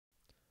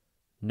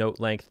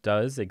Note length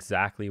does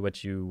exactly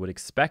what you would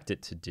expect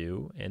it to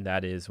do, and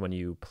that is when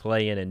you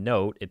play in a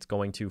note, it's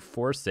going to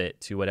force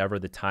it to whatever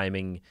the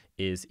timing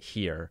is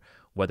here.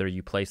 Whether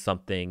you play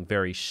something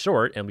very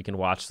short, and we can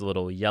watch the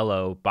little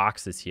yellow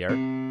boxes here,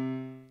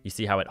 you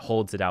see how it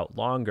holds it out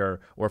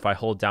longer, or if I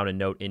hold down a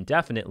note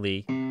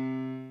indefinitely,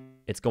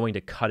 it's going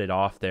to cut it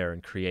off there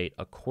and create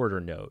a quarter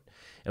note.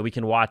 And we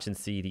can watch and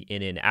see the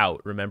in and out.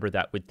 Remember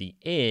that with the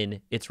in,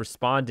 it's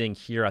responding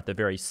here at the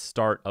very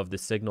start of the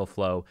signal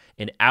flow,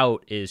 and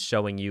out is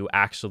showing you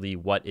actually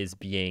what is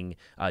being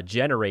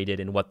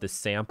generated and what the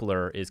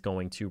sampler is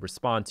going to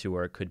respond to,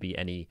 or it could be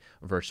any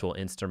virtual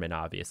instrument,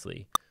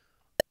 obviously.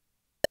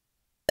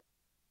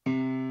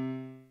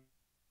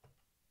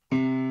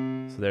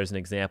 So there's an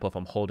example if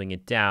I'm holding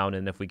it down,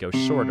 and if we go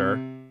shorter,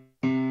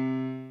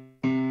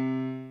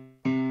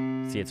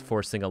 see it's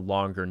forcing a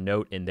longer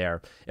note in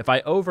there. If I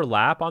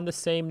overlap on the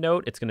same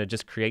note, it's going to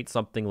just create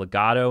something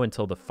legato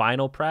until the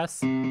final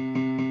press,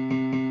 and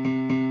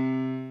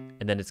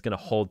then it's going to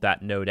hold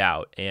that note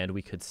out, and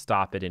we could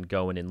stop it and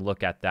go in and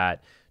look at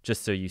that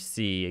just so you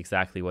see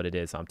exactly what it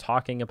is I'm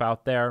talking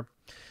about there.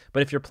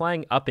 But if you're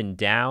playing up and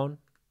down,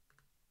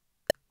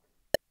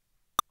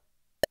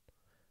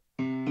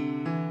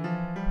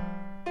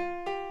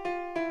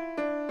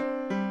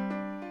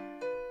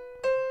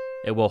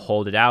 it will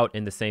hold it out,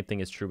 and the same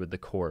thing is true with the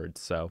chords.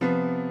 So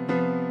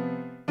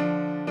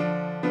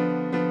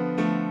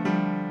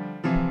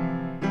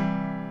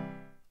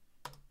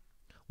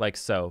like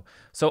so.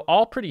 So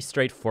all pretty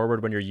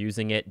straightforward when you're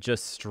using it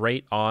just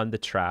straight on the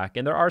track.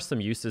 And there are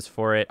some uses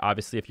for it.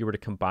 Obviously, if you were to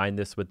combine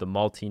this with the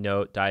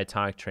multi-note,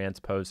 diatonic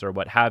transposer,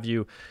 what have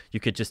you,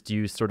 you could just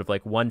use sort of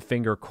like one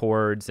finger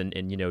chords and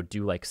you know,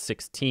 do like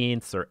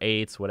 16ths or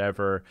 8ths,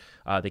 whatever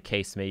the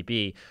case may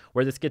be.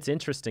 Where this gets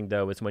interesting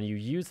though is when you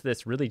use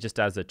this really just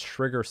as a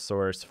trigger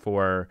source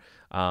for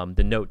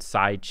the note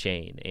side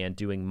chain and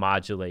doing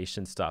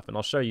modulation stuff. And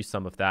I'll show you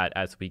some of that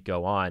as we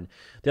go on.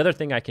 The other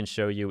thing I can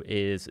show you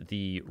is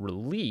the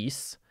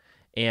release.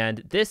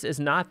 And this is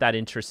not that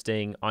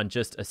interesting on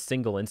just a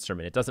single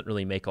instrument. It doesn't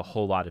really make a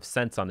whole lot of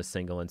sense on a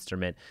single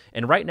instrument.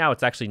 And right now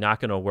it's actually not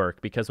going to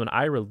work because when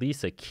I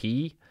release a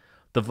key,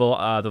 the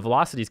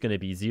velocity is going to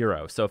be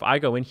 0. So if I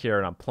go in here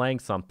and I'm playing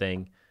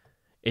something,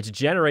 it's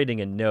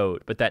generating a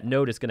note, but that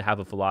note is going to have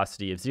a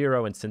velocity of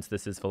 0, and since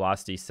this is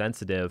velocity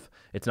sensitive,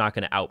 it's not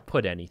going to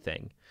output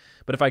anything.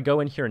 But if I go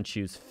in here and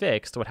choose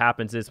fixed, what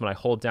happens is when I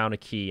hold down a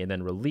key and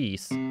then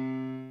release,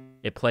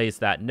 it plays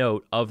that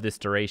note of this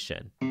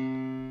duration.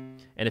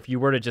 And if you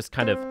were to just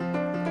kind of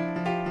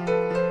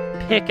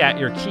pick at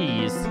your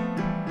keys,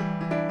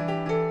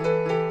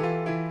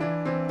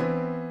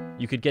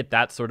 you could get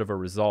that sort of a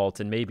result,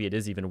 and maybe it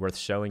is even worth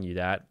showing you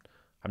that.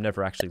 I've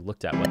never actually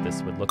looked at what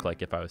this would look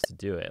like if I was to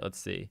do it. Let's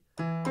see.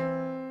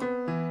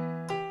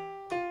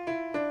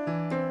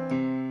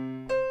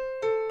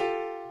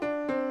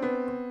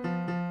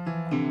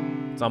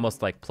 It's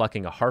almost like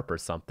plucking a harp or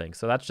something.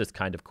 So that's just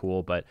kind of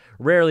cool, but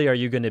rarely are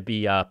you going to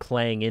be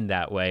playing in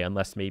that way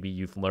unless maybe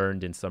you've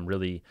learned in some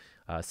really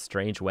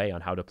strange way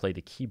on how to play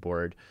the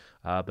keyboard.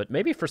 But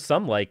maybe for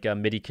some like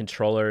MIDI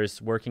controllers,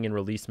 working in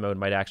release mode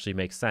might actually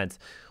make sense.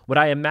 What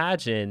I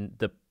imagine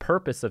the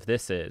purpose of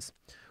this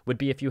would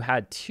be if you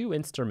had two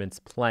instruments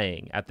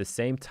playing at the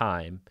same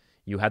time,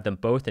 you had them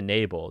both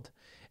enabled,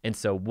 and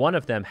so one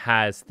of them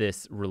has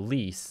this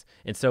release,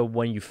 and so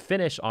when you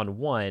finish on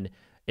one,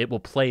 it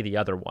will play the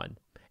other one.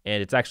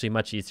 And it's actually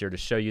much easier to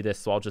show you this,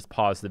 so I'll just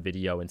pause the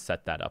video and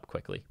set that up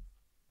quickly.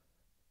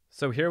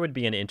 So here would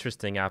be an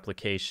interesting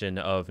application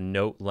of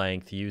note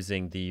length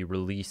using the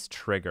release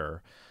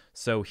trigger.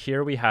 So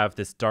here we have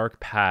this dark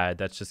pad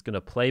that's just going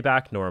to play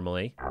back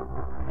normally.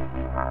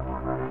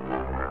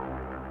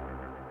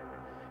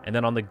 And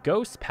then on the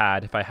ghost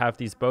pad, if I have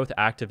these both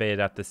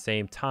activated at the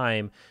same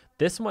time,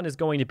 this one is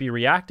going to be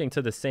reacting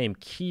to the same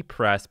key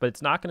press, but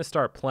it's not going to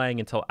start playing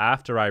until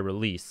after I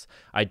release.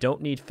 I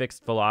don't need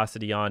fixed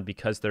velocity on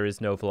because there is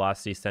no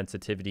velocity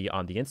sensitivity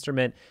on the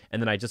instrument.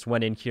 And then I just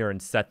went in here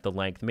and set the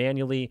length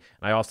manually.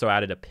 And I also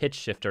added a pitch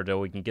shifter so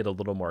we can get a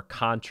little more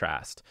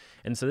contrast.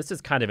 And so this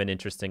is kind of an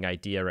interesting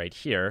idea right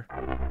here.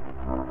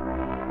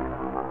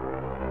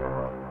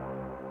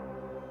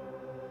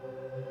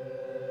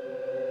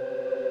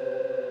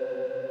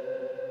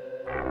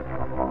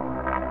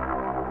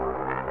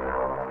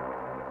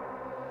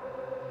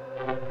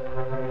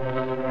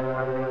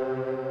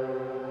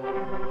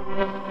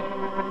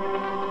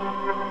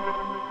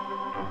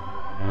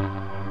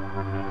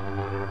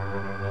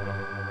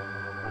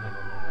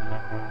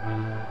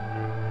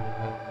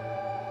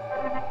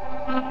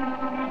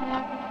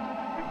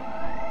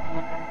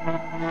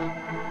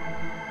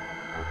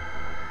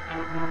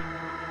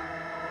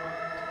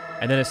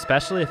 And then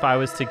especially if I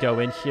was to go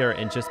in here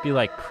and just be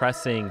like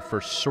pressing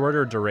for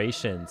shorter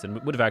durations, and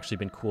it would have actually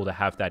been cool to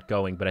have that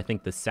going, but I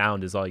think the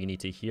sound is all you need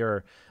to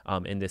hear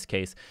in this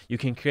case. You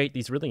can create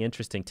these really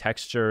interesting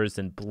textures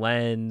and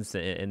blends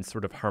and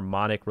sort of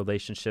harmonic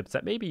relationships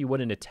that maybe you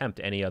wouldn't attempt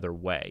any other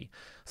way.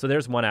 So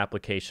there's one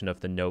application of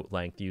the note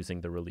length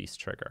using the release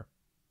trigger.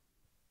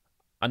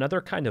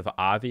 Another kind of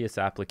obvious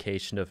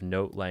application of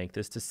note length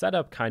is to set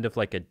up kind of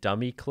like a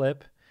dummy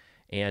clip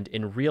and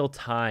in real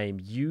time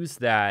use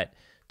that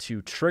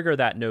to trigger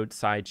that note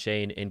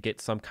sidechain and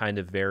get some kind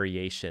of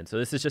variation. So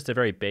this is just a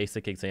very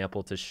basic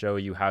example to show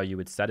you how you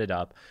would set it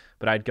up.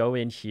 But I'd go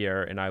in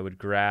here and I would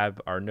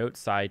grab our note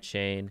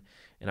sidechain,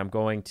 and I'm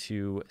going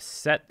to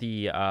set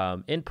the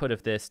input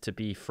of this to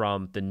be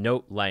from the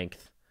note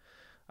length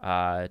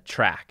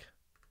track.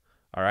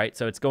 All right,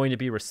 so it's going to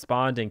be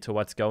responding to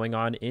what's going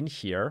on in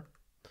here.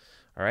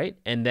 All right,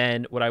 and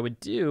then what I would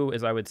do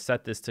is I would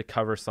set this to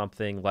cover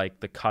something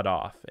like the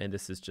cutoff, and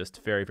this is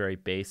just very, very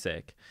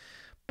basic.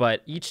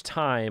 But each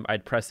time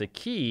I'd press a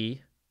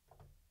key,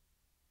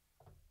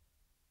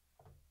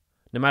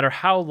 no matter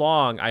how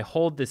long I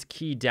hold this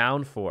key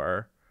down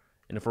for,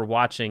 and if we're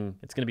watching,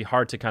 it's going to be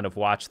hard to kind of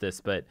watch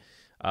this, but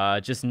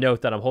just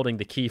note that I'm holding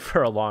the key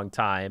for a long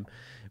time.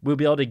 We'll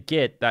be able to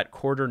get that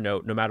quarter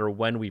note no matter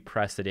when we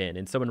press it in.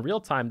 And so in real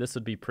time, this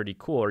would be pretty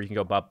cool. Or you can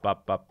go ba, ba,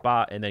 ba,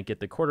 ba, and then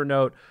get the quarter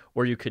note,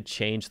 or you could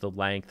change the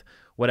length,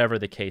 whatever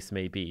the case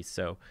may be.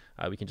 So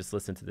we can just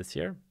listen to this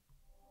here.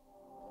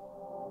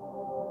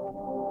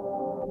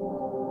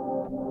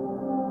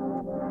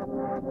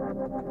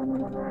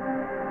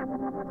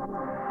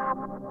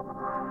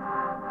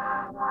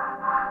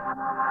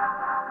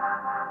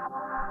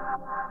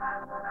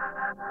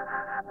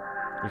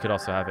 You could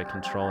also have it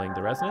controlling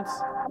the resonance.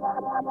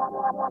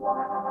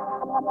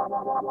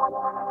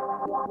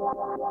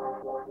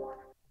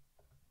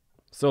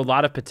 So a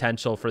lot of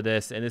potential for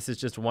this, and this is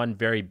just one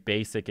very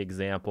basic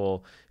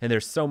example, and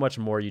there's so much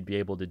more you'd be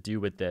able to do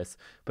with this,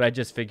 but I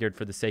just figured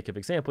for the sake of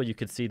example, you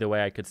could see the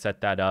way I could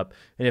set that up.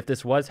 And if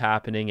this was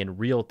happening in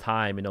real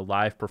time in a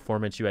live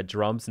performance, you had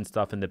drums and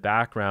stuff in the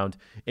background,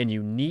 and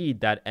you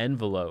need that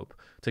envelope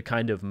to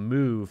kind of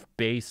move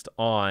based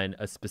on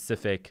a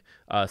specific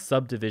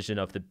subdivision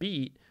of the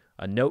beat,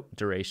 a note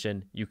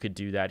duration, you could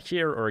do that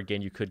here, or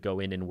again, you could go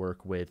in and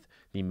work with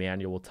the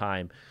manual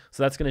time.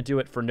 So that's going to do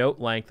it for note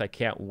length. I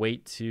can't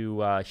wait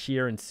to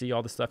hear and see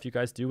all the stuff you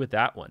guys do with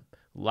that one.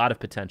 A lot of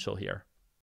potential here.